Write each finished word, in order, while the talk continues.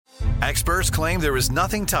Experts claim there is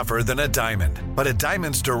nothing tougher than a diamond. But at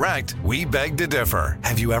Diamonds Direct, we beg to differ.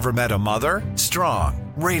 Have you ever met a mother?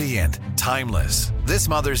 Strong, radiant, timeless. This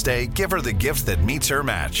Mother's Day, give her the gift that meets her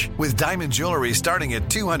match. With diamond jewelry starting at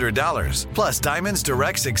 $200. Plus Diamonds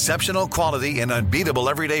Direct's exceptional quality and unbeatable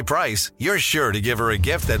everyday price, you're sure to give her a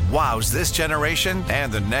gift that wows this generation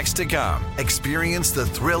and the next to come. Experience the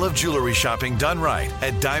thrill of jewelry shopping done right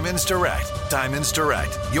at Diamonds Direct. Diamonds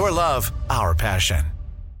Direct. Your love, our passion.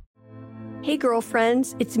 Hey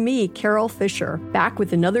girlfriends, it's me, Carol Fisher, back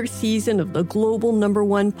with another season of the global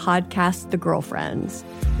 #1 podcast, The Girlfriends.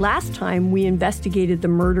 Last time, we investigated the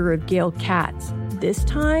murder of Gail Katz. This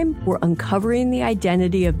time, we're uncovering the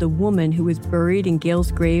identity of the woman who was buried in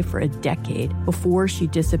Gail's grave for a decade before she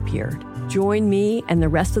disappeared. Join me and the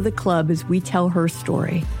rest of the club as we tell her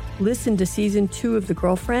story. Listen to Season 2 of The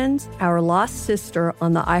Girlfriends, Our Lost Sister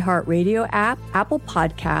on the iHeartRadio app, Apple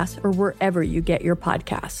Podcasts, or wherever you get your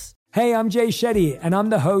podcasts. Hey, I'm Jay Shetty, and I'm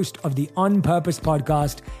the host of the On Purpose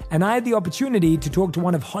podcast, and I had the opportunity to talk to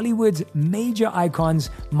one of Hollywood's major icons,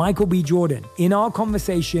 Michael B. Jordan. In our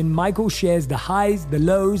conversation, Michael shares the highs, the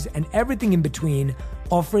lows, and everything in between,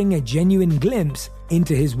 offering a genuine glimpse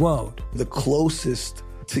into his world. The closest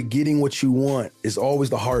to getting what you want is always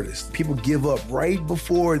the hardest. People give up right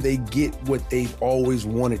before they get what they've always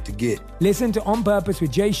wanted to get. Listen to On Purpose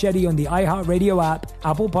with Jay Shetty on the iHeartRadio app,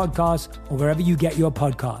 Apple Podcasts, or wherever you get your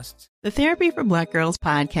podcasts. The Therapy for Black Girls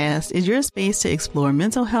podcast is your space to explore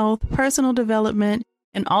mental health, personal development,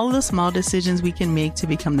 and all of the small decisions we can make to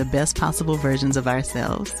become the best possible versions of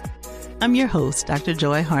ourselves. I'm your host, Dr.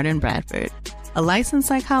 Joy Harden Bradford, a licensed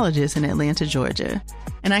psychologist in Atlanta, Georgia,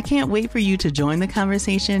 and I can't wait for you to join the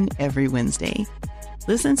conversation every Wednesday.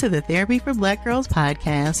 Listen to the Therapy for Black Girls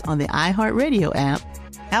podcast on the iHeartRadio app,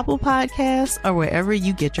 Apple Podcasts, or wherever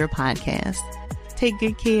you get your podcasts. Take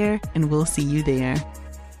good care, and we'll see you there.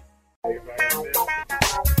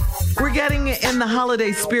 We're getting in the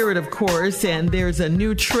holiday spirit, of course, and there's a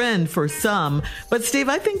new trend for some. But Steve,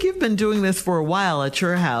 I think you've been doing this for a while at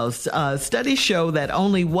your house. Studies show that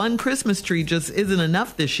only one Christmas tree just isn't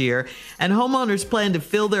enough this year, and homeowners plan to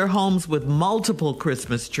fill their homes with multiple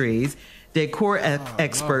Christmas trees. Decor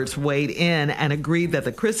experts weighed in and agreed that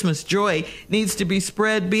the Christmas joy needs to be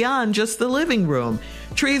spread beyond just the living room.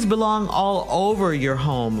 Trees belong all over your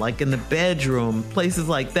home, like in the bedroom, places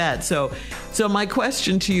like that. So my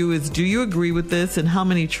question to you is, do you agree with this, and how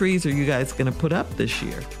many trees are you guys going to put up this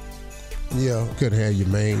year? Yeah, you could have your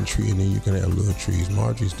main tree, and then you can have little trees.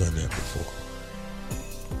 Marjorie's done that before.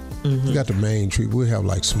 Mm-hmm. You got the main tree. We'll have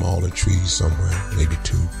like smaller trees somewhere, maybe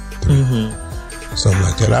 2, 3. Mm-hmm. Something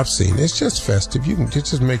like that. I've seen it. It's just festive. It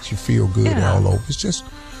just makes you feel good all over. It's just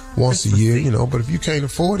once a year, you know. But if you can't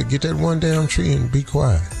afford it, get that one damn tree and be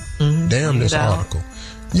quiet. Mm-hmm. Damn this article.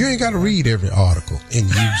 You ain't got to read every article and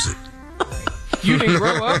use it. You didn't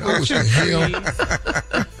grow up with your trees.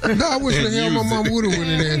 No, I wish the hell my mom would have went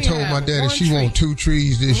in there and told my daddy she want 2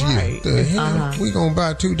 trees this year. The hell we gonna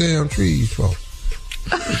buy 2 damn trees for?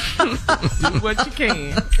 Do what you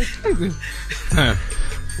can.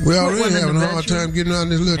 We already having a hard time getting out of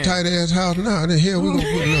this little tight-ass house now. The hell we going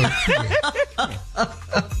to put another tree?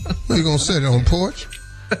 We going to set it on the porch?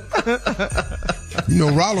 You know,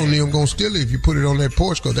 Rollo and them going to steal it if you put it on that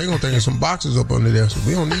porch, because they're going to think there's some boxes up under there. So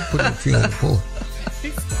we don't need to put no tree on the porch.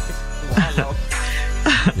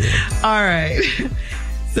 Yeah. All right.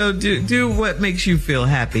 So do what makes you feel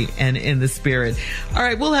happy and in the spirit. All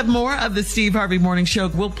right, we'll have more of the Steve Harvey Morning Show.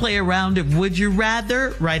 We'll play a round of Would You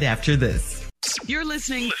Rather right after this. You're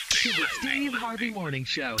listening to the Steve Harvey Morning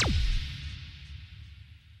Show.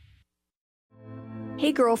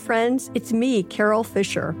 Hey girlfriends, it's me, Carol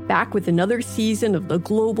Fisher, back with another season of the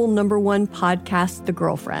global #1 podcast, The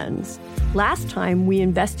Girlfriends. Last time, we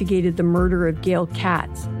investigated the murder of Gail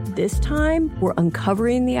Katz. This time, we're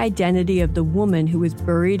uncovering the identity of the woman who was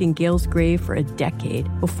buried in Gail's grave for a decade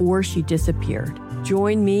before she disappeared.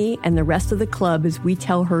 Join me and the rest of the club as we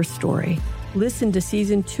tell her story. Listen to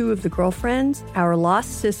Season 2 of The Girlfriends, Our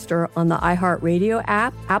Lost Sister on the iHeartRadio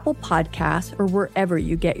app, Apple Podcasts, or wherever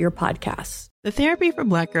you get your podcasts. The Therapy for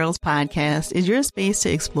Black Girls podcast is your space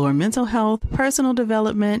to explore mental health, personal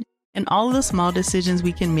development, and all of the small decisions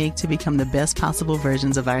we can make to become the best possible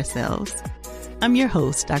versions of ourselves. I'm your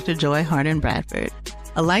host, Dr. Joy Harden Bradford,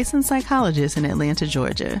 a licensed psychologist in Atlanta,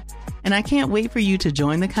 Georgia, and I can't wait for you to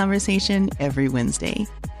join the conversation every Wednesday.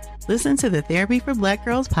 Listen to the Therapy for Black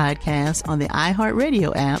Girls podcast on the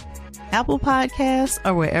iHeartRadio app, Apple Podcasts,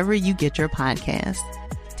 or wherever you get your podcasts.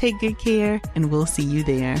 Take good care, and we'll see you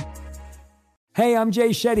there. Hey, I'm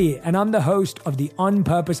Jay Shetty, and I'm the host of the On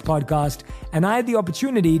Purpose podcast, and I had the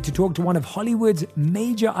opportunity to talk to one of Hollywood's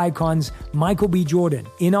major icons, Michael B. Jordan.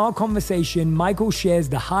 In our conversation, Michael shares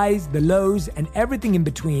the highs, the lows, and everything in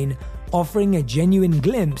between, offering a genuine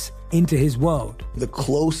glimpse into his world. The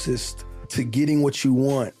closest to getting what you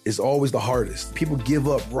want is always the hardest. People give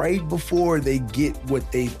up right before they get what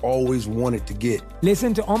they've always wanted to get.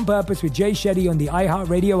 Listen to On Purpose with Jay Shetty on the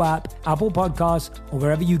iHeartRadio app, Apple Podcasts, or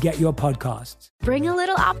wherever you get your podcasts. Bring a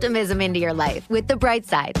little optimism into your life with The Bright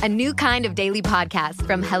Side, a new kind of daily podcast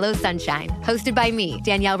from Hello Sunshine, hosted by me,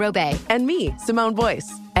 Danielle Robay. And me, Simone Boyce.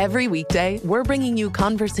 Every weekday, we're bringing you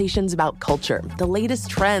conversations about culture, the latest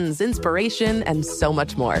trends, inspiration, and so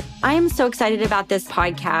much more. I am so excited about this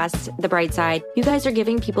podcast, The Bright Side. You guys are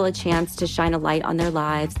giving people a chance to shine a light on their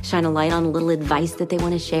lives, shine a light on a little advice that they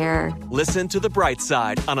want to share. Listen to The Bright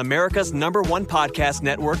Side on America's #1 podcast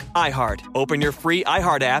network, iHeart. Open your free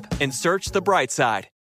iHeart app and search The Bright Side.